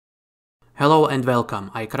Hello and welcome.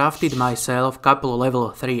 I crafted myself couple level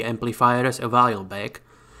 3 amplifiers a while back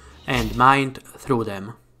and mined through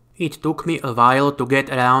them. It took me a while to get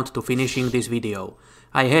around to finishing this video.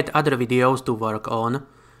 I had other videos to work on.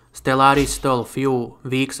 Stellaris stole few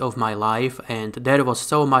weeks of my life and there was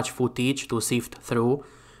so much footage to sift through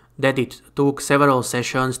that it took several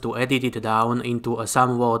sessions to edit it down into a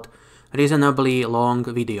somewhat reasonably long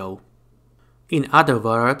video. In other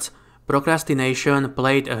words, procrastination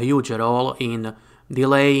played a huge role in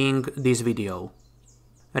delaying this video.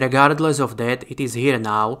 Regardless of that, it is here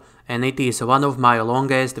now and it is one of my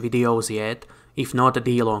longest videos yet, if not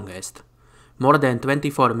the longest. More than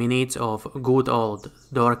 24 minutes of good old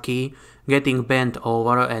Dorky getting bent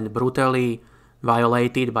over and brutally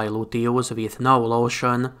violated by Luteus with no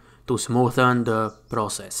lotion to smoothen the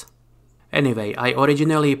process. Anyway, I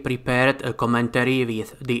originally prepared a commentary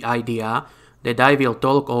with the idea that I will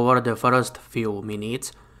talk over the first few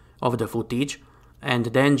minutes of the footage and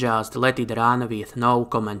then just let it run with no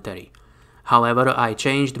commentary. However, I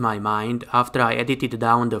changed my mind after I edited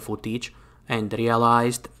down the footage and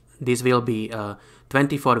realized this will be a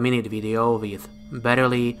 24-minute video with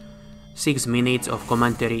barely 6 minutes of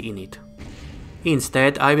commentary in it.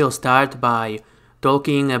 Instead, I will start by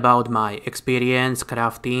talking about my experience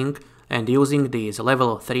crafting and using these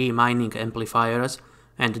level 3 mining amplifiers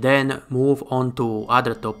and then move on to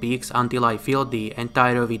other topics until I fill the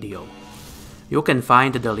entire video. You can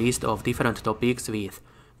find the list of different topics with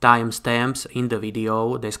timestamps in the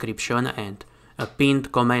video description and a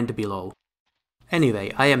pinned comment below.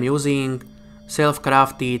 Anyway, I am using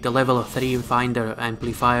self-crafted level 3 finder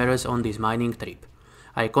amplifiers on this mining trip.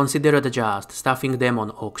 I considered just stuffing them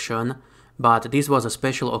on auction, but this was a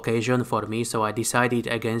special occasion for me, so I decided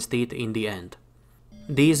against it in the end.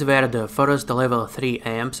 These were the first level 3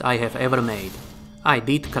 amps I have ever made. I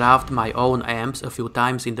did craft my own amps a few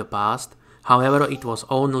times in the past, however it was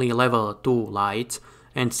only level 2 lights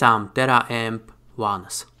and some Terra amp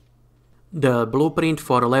ones. The blueprint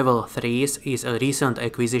for level 3s is a recent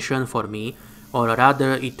acquisition for me, or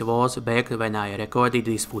rather it was back when I recorded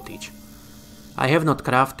this footage. I have not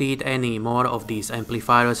crafted any more of these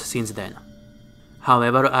amplifiers since then.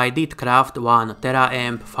 However, I did craft one Terra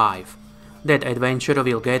amp 5. That adventure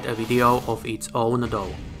will get a video of its own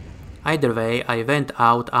though. Either way, I went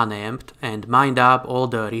out unamped and mined up all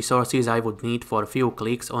the resources I would need for few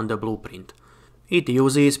clicks on the blueprint. It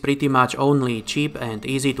uses pretty much only cheap and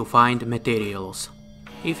easy to find materials.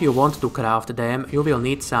 If you want to craft them, you will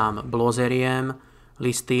need some Blozerium,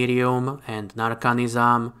 Listerium and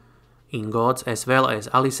Narcanism ingots as well as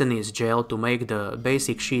Alicenis gel to make the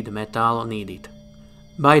basic sheet metal needed.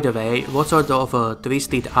 By the way, what sort of a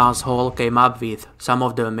twisted asshole came up with some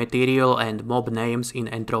of the material and mob names in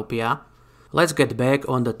Entropia? Let's get back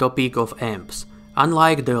on the topic of amps.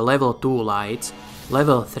 Unlike the level 2 lights,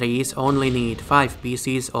 level 3s only need 5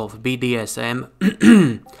 pieces of BDSM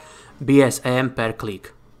BSM per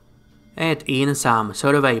click. Add in some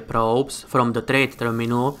survey probes from the trade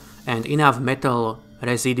terminal and enough metal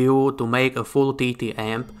residue to make a full TT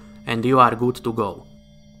amp and you are good to go.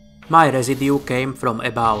 My residue came from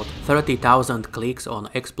about 30,000 clicks on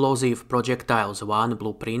Explosive Projectiles 1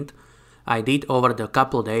 blueprint I did over the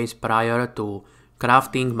couple days prior to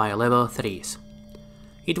crafting my level 3s.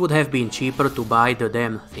 It would have been cheaper to buy the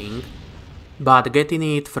damn thing, but getting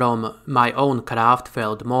it from my own craft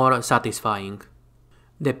felt more satisfying.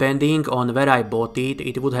 Depending on where I bought it,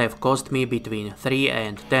 it would have cost me between 3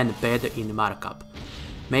 and 10 ped in markup.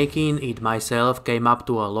 Making it myself came up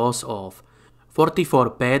to a loss of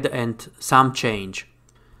 44 ped and some change.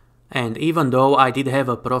 And even though I did have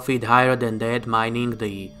a profit higher than that mining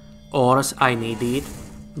the ores I needed,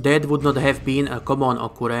 that would not have been a common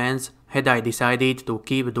occurrence had I decided to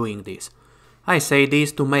keep doing this. I say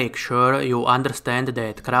this to make sure you understand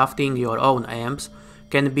that crafting your own amps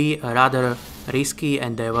can be a rather risky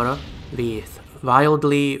endeavor with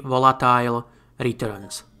wildly volatile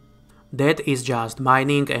returns. That is just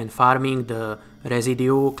mining and farming the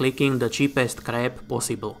residue, clicking the cheapest crap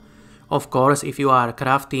possible. Of course, if you are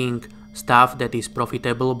crafting stuff that is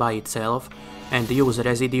profitable by itself and use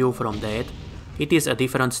residue from that, it is a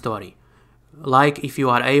different story. Like if you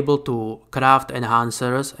are able to craft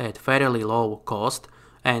enhancers at fairly low cost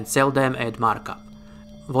and sell them at markup.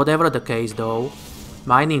 Whatever the case though,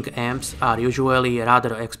 mining amps are usually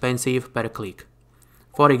rather expensive per click.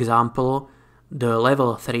 For example, the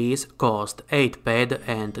level 3s cost 8 ped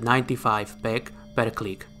and 95 peg per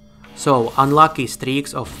click. So unlucky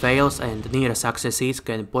streaks of fails and near successes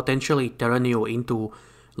can potentially turn you into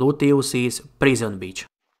Luteus's prison bitch.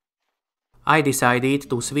 I decided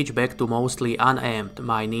to switch back to mostly unamped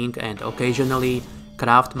mining and occasionally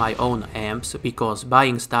craft my own amps because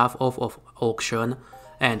buying stuff off of auction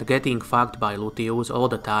and getting fucked by luthiers all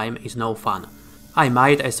the time is no fun. I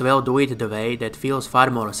might as well do it the way that feels far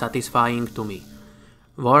more satisfying to me.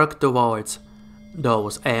 Work towards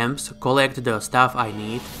those amps, collect the stuff I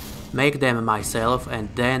need, make them myself and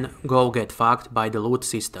then go get fucked by the loot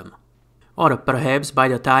system. Or perhaps by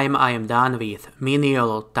the time I am done with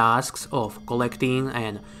menial tasks of collecting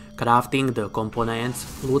and crafting the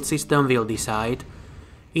components, loot system will decide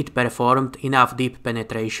it performed enough deep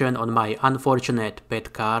penetration on my unfortunate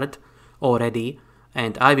pet card already,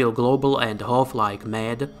 and I will global and hoff like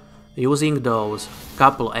mad, using those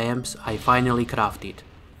couple amps I finally crafted.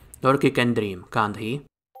 Dorky can dream, can't he?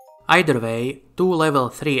 Either way, 2 level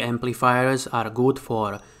 3 amplifiers are good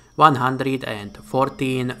for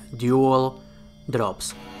 114 dual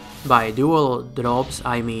drops. By dual drops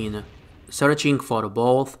I mean searching for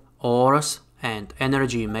both ores and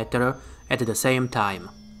energy matter at the same time.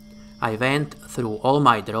 I went through all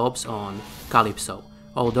my drops on Calypso,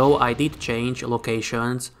 although I did change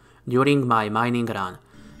locations during my mining run.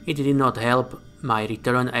 It did not help my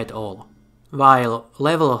return at all. While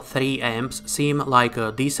level 3 amps seem like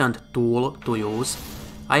a decent tool to use,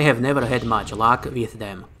 I have never had much luck with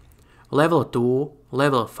them. Level 2,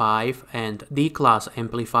 level 5 and D-class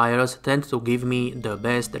amplifiers tend to give me the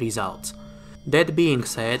best results. That being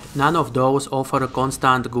said, none of those offer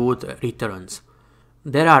constant good returns.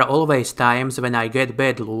 There are always times when I get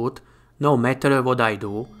bad loot, no matter what I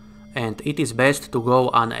do, and it is best to go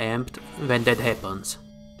unamped when that happens.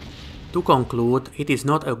 To conclude, it is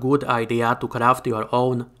not a good idea to craft your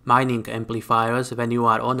own mining amplifiers when you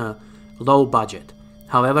are on a low budget.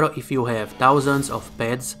 However, if you have thousands of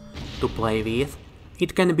pets to play with,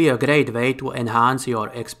 it can be a great way to enhance your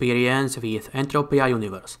experience with Entropia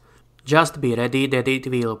Universe. Just be ready that it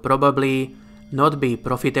will probably not be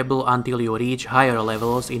profitable until you reach higher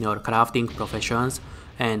levels in your crafting professions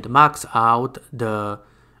and max out the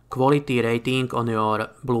quality rating on your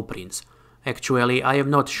blueprints. Actually, I am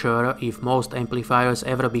not sure if most amplifiers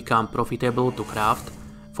ever become profitable to craft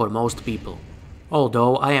for most people.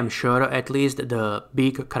 Although I am sure at least the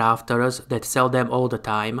big crafters that sell them all the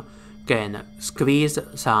time can squeeze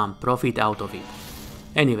some profit out of it.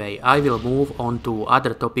 Anyway, I will move on to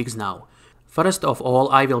other topics now. First of all,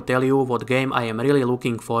 I will tell you what game I am really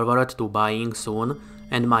looking forward to buying soon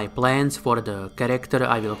and my plans for the character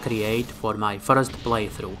I will create for my first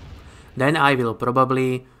playthrough. Then I will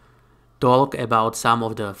probably talk about some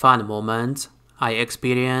of the fun moments I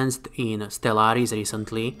experienced in Stellaris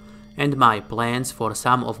recently and my plans for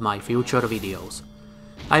some of my future videos.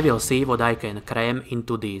 I will see what I can cram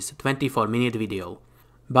into this 24-minute video,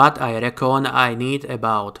 but I reckon I need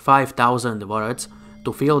about 5,000 words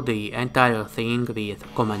to fill the entire thing with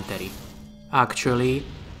commentary. Actually,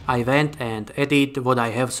 I went and added what I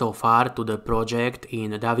have so far to the project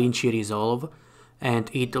in DaVinci Resolve, and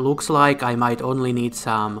it looks like I might only need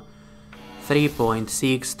some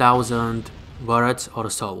 3.6 thousand words or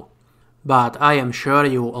so. But I am sure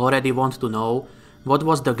you already want to know what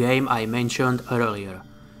was the game I mentioned earlier.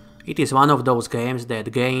 It is one of those games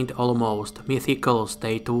that gained almost mythical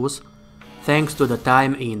status thanks to the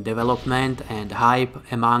time in development and hype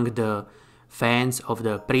among the fans of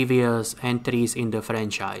the previous entries in the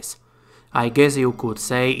franchise. I guess you could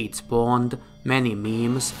say it spawned many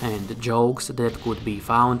memes and jokes that could be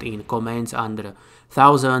found in comments under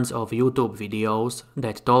thousands of YouTube videos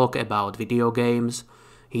that talk about video games,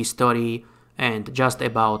 history, and just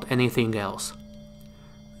about anything else.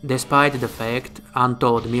 Despite the fact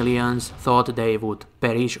untold millions thought they would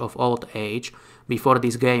perish of old age before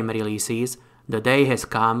this game releases, the day has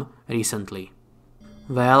come recently.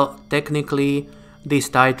 Well, technically, this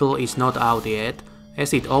title is not out yet,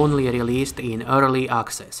 as it only released in early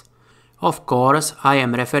access. Of course, I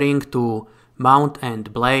am referring to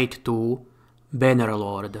Mount&Blade 2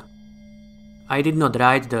 Bannerlord. I did not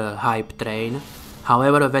ride the hype train,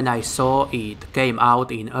 however when I saw it came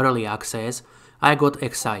out in early access, I got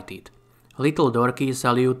excited. Little Dorky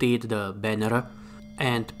saluted the banner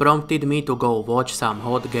and prompted me to go watch some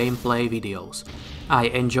hot gameplay videos. I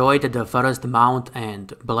enjoyed the first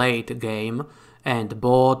Mount&Blade game and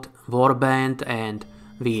bought Warband and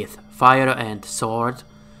with Fire and Sword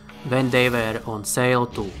when they were on sale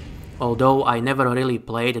too, although I never really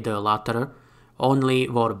played the latter, only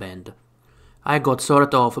Warband. I got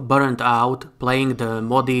sort of burnt out playing the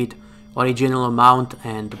modded original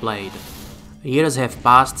Mount&Blade. Years have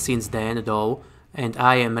passed since then though, and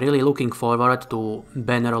I am really looking forward to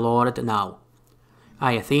Bannerlord now.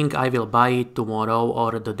 I think I will buy it tomorrow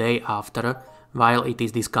or the day after, while it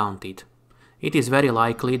is discounted. It is very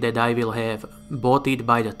likely that I will have bought it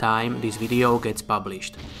by the time this video gets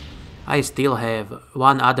published. I still have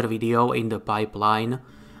one other video in the pipeline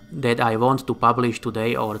that I want to publish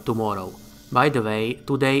today or tomorrow. By the way,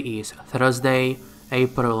 today is Thursday,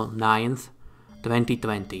 April 9th,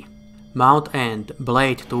 2020.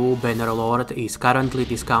 Mount&Blade 2 Bannerlord is currently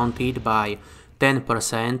discounted by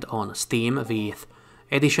 10% on Steam with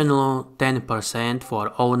additional 10%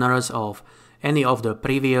 for owners of any of the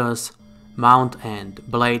previous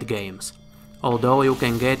Mount&Blade games. Although you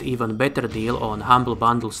can get even better deal on Humble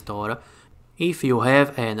Bundle store if you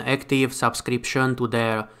have an active subscription to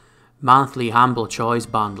their monthly Humble Choice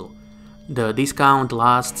bundle. The discount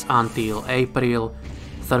lasts until April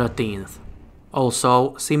 13th.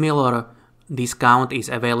 Also, similar discount is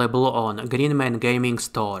available on Greenman Gaming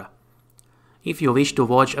store. If you wish to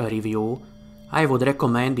watch a review, I would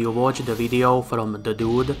recommend you watch the video from the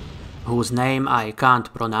dude, whose name I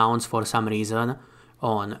can't pronounce for some reason,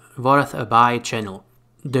 on Worth a Buy channel.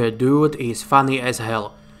 The dude is funny as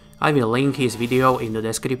hell. I will link his video in the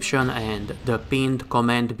description and the pinned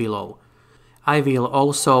comment below. I will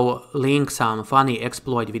also link some funny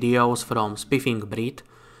exploit videos from Spiffing Brit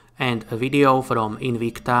and a video from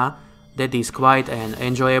Invicta that is quite an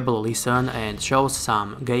enjoyable listen and shows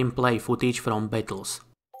some gameplay footage from battles.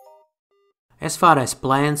 As far as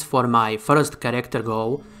plans for my first character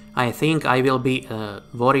go, I think I will be a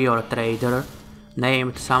warrior trader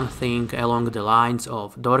named something along the lines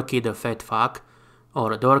of Dorky the Fat Fuck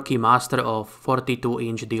or Dorky Master of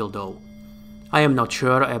 42-inch Dildo. I am not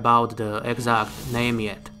sure about the exact name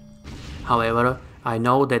yet. However, I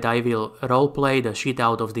know that I will roleplay the shit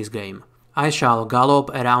out of this game. I shall gallop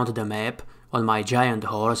around the map on my giant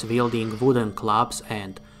horse wielding wooden clubs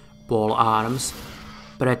and pole arms,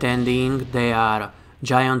 pretending they are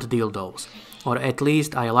giant dildos. Or at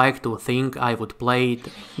least I like to think I would play it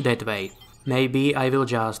that way. Maybe I will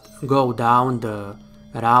just go down the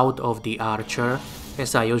route of the archer,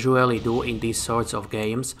 as I usually do in these sorts of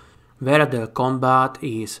games, where the combat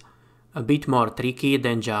is a bit more tricky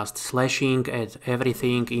than just slashing at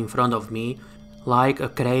everything in front of me like a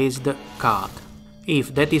crazed cat.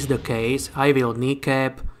 If that is the case, I will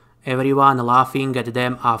kneecap everyone laughing at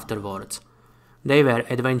them afterwards. They were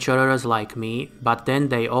adventurers like me, but then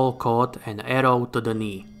they all caught an arrow to the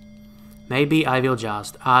knee. Maybe I will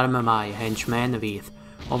just arm my henchmen with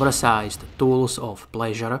oversized tools of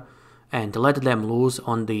pleasure and let them loose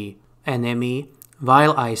on the enemy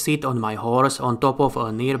while I sit on my horse on top of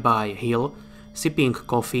a nearby hill, sipping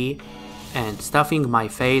coffee and stuffing my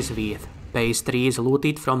face with pastries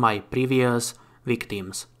looted from my previous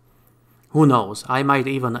victims. Who knows, I might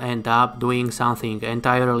even end up doing something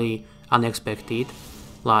entirely unexpected,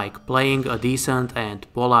 like playing a decent and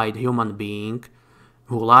polite human being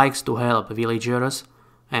who likes to help villagers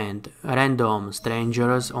and random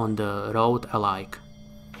strangers on the road alike.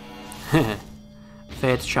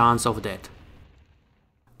 Fat chance of that.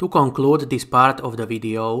 To conclude this part of the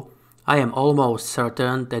video, I am almost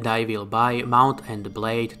certain that I will buy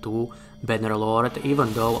Mount&Blade 2 Bannerlord,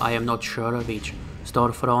 even though I am not sure which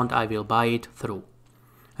storefront I will buy it through.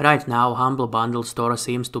 Right now, Humble Bundle store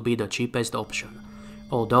seems to be the cheapest option,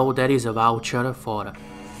 although there is a voucher for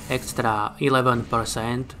extra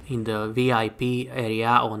 11% in the VIP area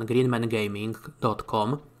on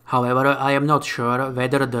greenmangaming.com. However, I am not sure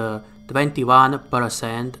whether the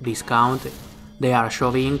 21% discount they are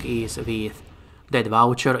showing is with that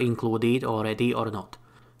voucher included already or not.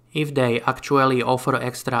 If they actually offer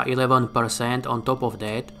extra 11% on top of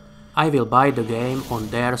that, I will buy the game on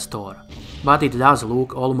their store. But it does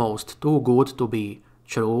look almost too good to be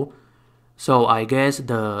true, so I guess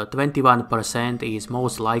the 21% is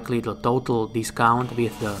most likely the total discount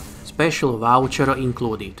with the special voucher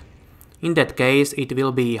included. In that case, it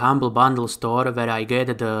will be Humble Bundle store where I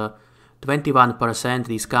get the 21%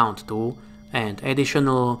 discount too, and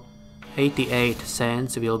additional 88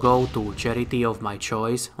 cents will go to charity of my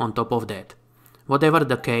choice on top of that. Whatever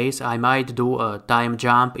the case, I might do a time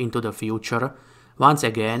jump into the future once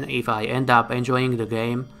again if I end up enjoying the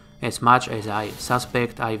game as much as I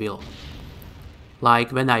suspect I will.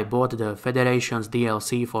 Like when I bought the Federation's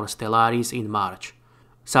DLC for Stellaris in March.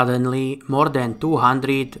 Suddenly, more than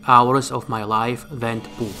 200 hours of my life went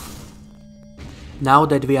poof. Now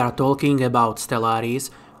that we are talking about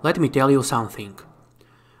Stellaris, let me tell you something.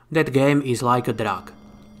 That game is like a drug.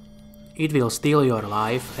 It will steal your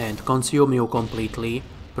life and consume you completely,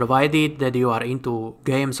 provided that you are into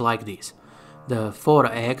games like this, the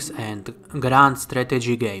 4X and grand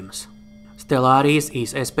strategy games. Stellaris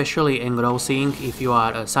is especially engrossing if you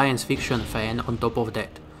are a science fiction fan on top of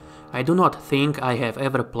that. I do not think I have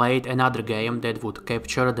ever played another game that would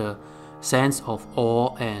capture the sense of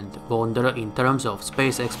awe and wonder in terms of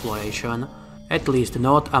space exploration, at least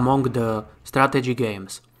not among the strategy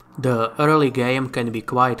games. The early game can be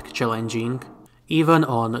quite challenging, even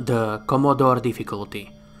on the Commodore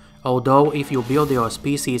difficulty. Although if you build your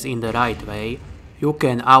species in the right way, you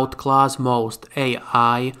can outclass most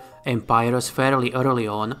AI empires fairly early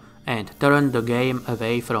on and turn the game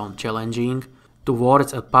away from challenging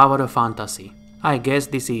towards a power fantasy. I guess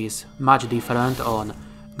this is much different on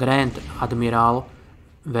Grand Admiral,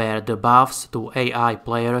 where the buffs to AI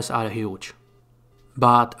players are huge.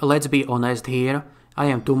 But let's be honest here, I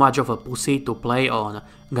am too much of a pussy to play on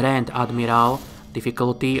Grand Admiral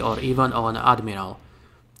difficulty or even on Admiral,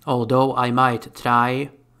 although I might try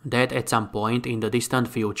that at some point in the distant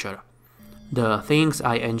future. The things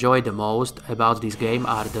I enjoy the most about this game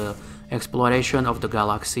are the exploration of the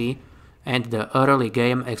galaxy and the early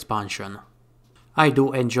game expansion. I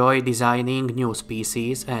do enjoy designing new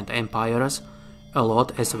species and empires a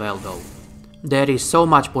lot as well though. There is so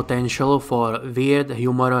much potential for weird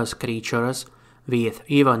humorous creatures with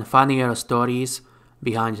even funnier stories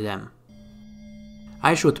behind them.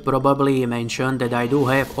 I should probably mention that I do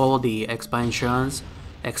have all the expansions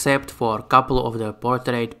except for a couple of the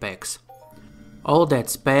portrait packs. All that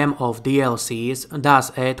spam of DLCs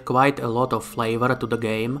does add quite a lot of flavor to the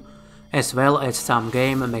game, as well as some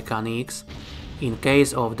game mechanics in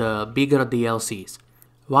case of the bigger DLCs.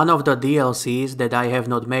 One of the DLCs that I have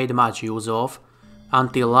not made much use of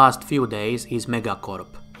until last few days is Megacorp.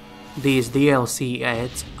 This DLC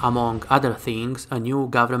adds, among other things, a new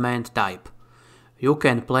government type. You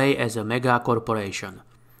can play as a mega corporation.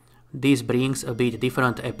 This brings a bit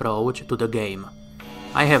different approach to the game.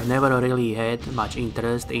 I have never really had much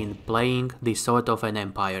interest in playing this sort of an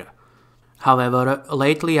empire. However,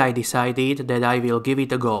 lately I decided that I will give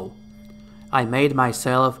it a go. I made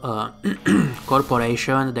myself a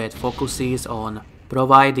corporation that focuses on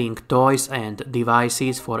providing toys and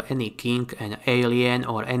devices for any king an alien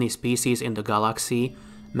or any species in the galaxy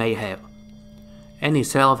may have. Any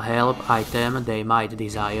self-help item they might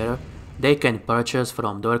desire, they can purchase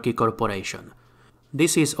from Dorky Corporation.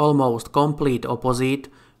 This is almost complete opposite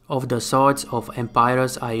of the sorts of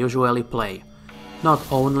empires I usually play. Not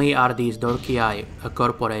only are these Dorky a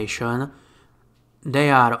corporation,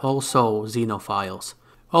 they are also xenophiles.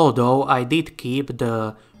 Although I did keep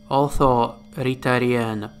the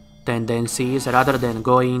authoritarian tendencies rather than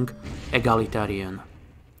going egalitarian.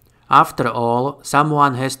 After all,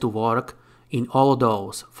 someone has to work in all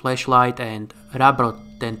those fleshlight and rubber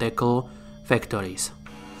tentacle factories.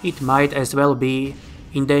 It might as well be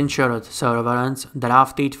indentured servants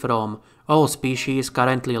drafted from all species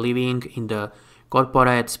currently living in the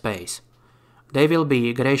corporate space. They will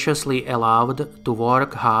be graciously allowed to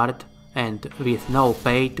work hard and with no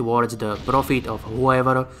pay towards the profit of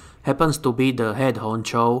whoever happens to be the head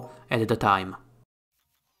honcho at the time.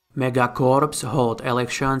 Megacorps hold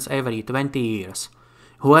elections every 20 years.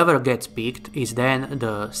 Whoever gets picked is then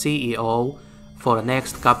the CEO for the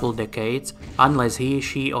next couple decades, unless he,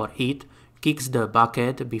 she or it kicks the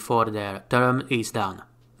bucket before their term is done.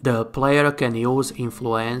 The player can use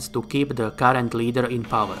influence to keep the current leader in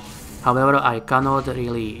power. However, I cannot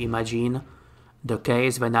really imagine the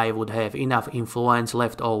case when I would have enough influence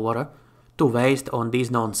left over to waste on this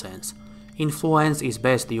nonsense. Influence is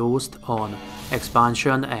best used on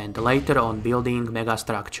expansion and later on building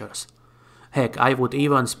megastructures. Heck, I would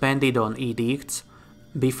even spend it on edicts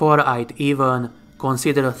before I'd even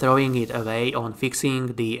consider throwing it away on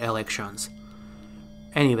fixing the elections.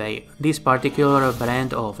 Anyway, this particular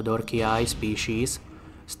brand of Dorky species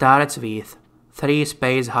starts with 3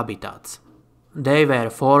 space habitats. They were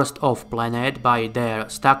forced off planet by their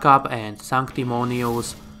stuck-up and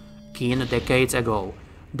sanctimonious kin decades ago.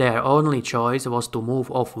 Their only choice was to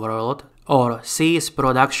move off-world or cease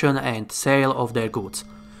production and sale of their goods.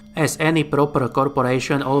 As any proper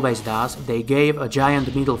corporation always does, they gave a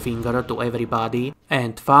giant middle finger to everybody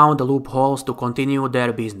and found loopholes to continue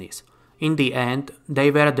their business. In the end,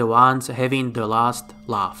 they were the ones having the last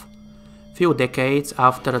laugh. Few decades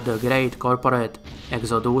after the great corporate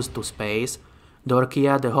exodus to space,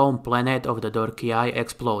 Dorkia, the home planet of the Dorky,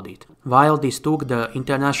 exploded. While this took the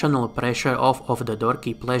international pressure off of the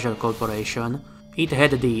Dorky Pleasure Corporation, it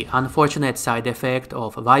had the unfortunate side effect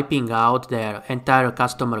of wiping out their entire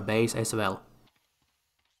customer base as well.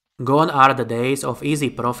 Gone are the days of easy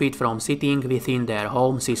profit from sitting within their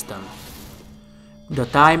home system. The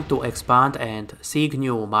time to expand and seek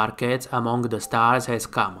new markets among the stars has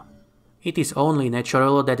come. It is only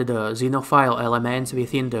natural that the xenophile elements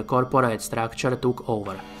within the corporate structure took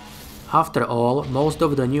over. After all, most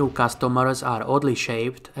of the new customers are oddly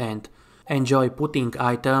shaped and enjoy putting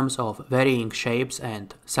items of varying shapes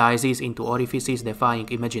and sizes into orifices defying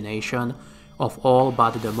imagination of all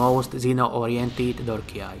but the most xeno-oriented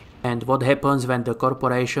dorky. And what happens when the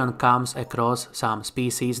corporation comes across some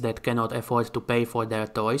species that cannot afford to pay for their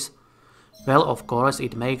toys? Well, of course,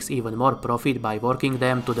 it makes even more profit by working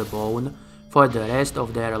them to the bone for the rest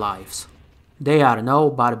of their lives. They are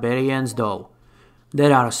no barbarians though.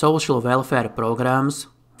 There are social welfare programs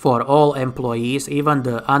for all employees, even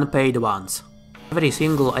the unpaid ones. Every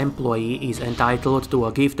single employee is entitled to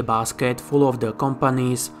a gift basket full of the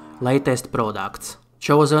company's latest products,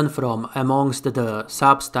 chosen from amongst the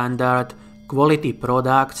substandard quality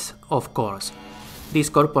products, of course. This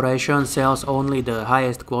corporation sells only the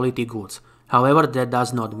highest quality goods. However, that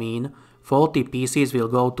does not mean faulty pieces will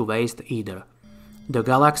go to waste either. The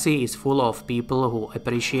galaxy is full of people who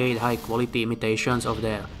appreciate high quality imitations of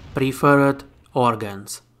their preferred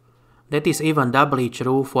organs. That is even doubly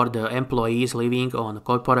true for the employees living on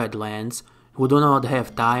corporate lands who do not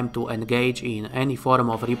have time to engage in any form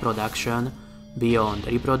of reproduction beyond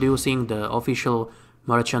reproducing the official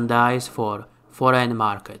merchandise for foreign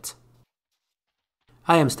markets.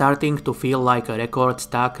 I am starting to feel like a record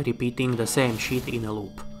stuck repeating the same shit in a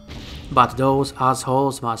loop. But those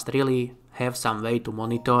assholes must really have some way to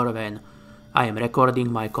monitor when I am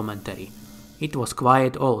recording my commentary. It was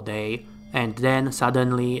quiet all day, and then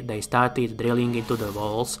suddenly they started drilling into the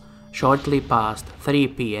walls shortly past 3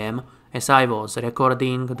 PM as I was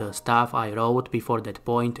recording the stuff I wrote before that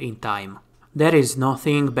point in time. There is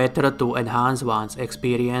nothing better to enhance one's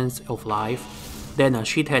experience of life than a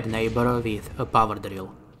shithead neighbor with a power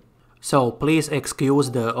drill. So please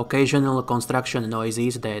excuse the occasional construction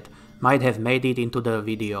noises that might have made it into the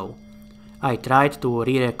video. I tried to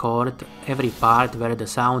re-record every part where the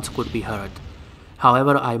sounds could be heard.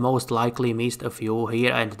 However, I most likely missed a few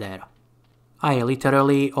here and there. I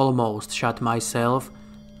literally almost shot myself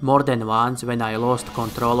more than once when I lost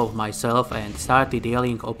control of myself and started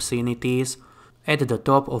yelling obscenities at the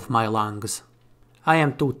top of my lungs. I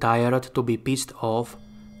am too tired to be pissed off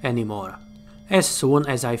anymore. As soon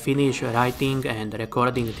as I finish writing and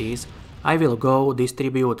recording this, I will go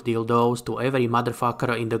distribute dildos to every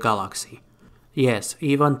motherfucker in the galaxy. Yes,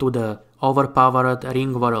 even to the overpowered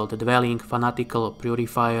ring-world dwelling fanatical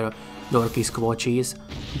purifier dorky squatches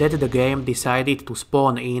that the game decided to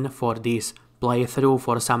spawn in for this playthrough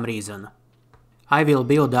for some reason. I will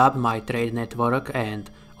build up my trade network and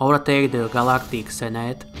overtake the Galactic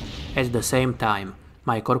Senate at the same time.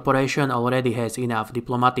 My corporation already has enough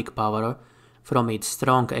diplomatic power from its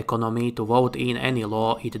strong economy to vote in any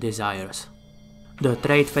law it desires. The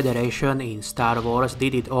Trade Federation in Star Wars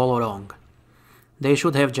did it all wrong. They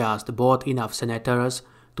should have just bought enough senators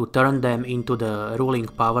to turn them into the ruling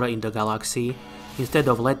power in the galaxy, instead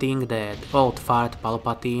of letting that old fart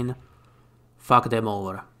Palpatine fuck them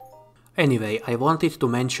over. Anyway, I wanted to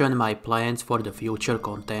mention my plans for the future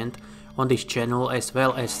content on this channel as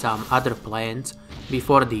well as some other plans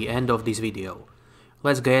before the end of this video.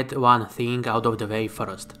 Let's get one thing out of the way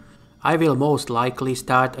first. I will most likely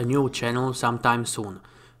start a new channel sometime soon.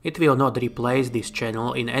 It will not replace this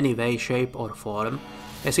channel in any way, shape or form,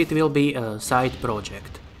 as it will be a side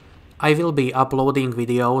project. I will be uploading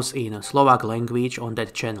videos in Slovak language on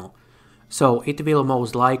that channel, so it will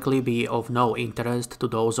most likely be of no interest to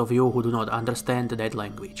those of you who do not understand that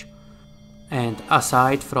language. And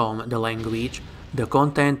aside from the language, the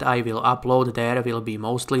content I will upload there will be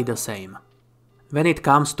mostly the same. When it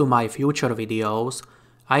comes to my future videos,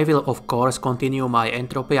 I will of course continue my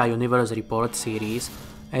Entropia Universe report series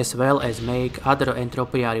as well as make other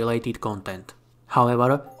Entropia related content.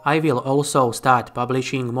 However, I will also start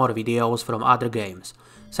publishing more videos from other games,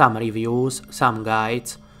 some reviews, some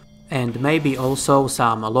guides, and maybe also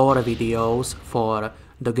some lore videos for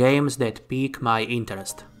the games that pique my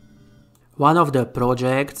interest. One of the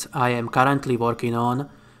projects I am currently working on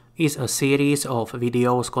is a series of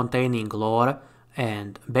videos containing lore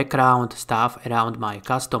and background stuff around my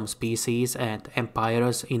custom species and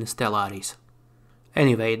empires in Stellaris.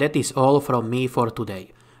 Anyway, that is all from me for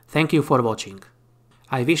today. Thank you for watching.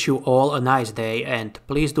 I wish you all a nice day and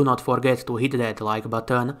please do not forget to hit that like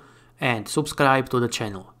button and subscribe to the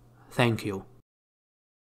channel. Thank you.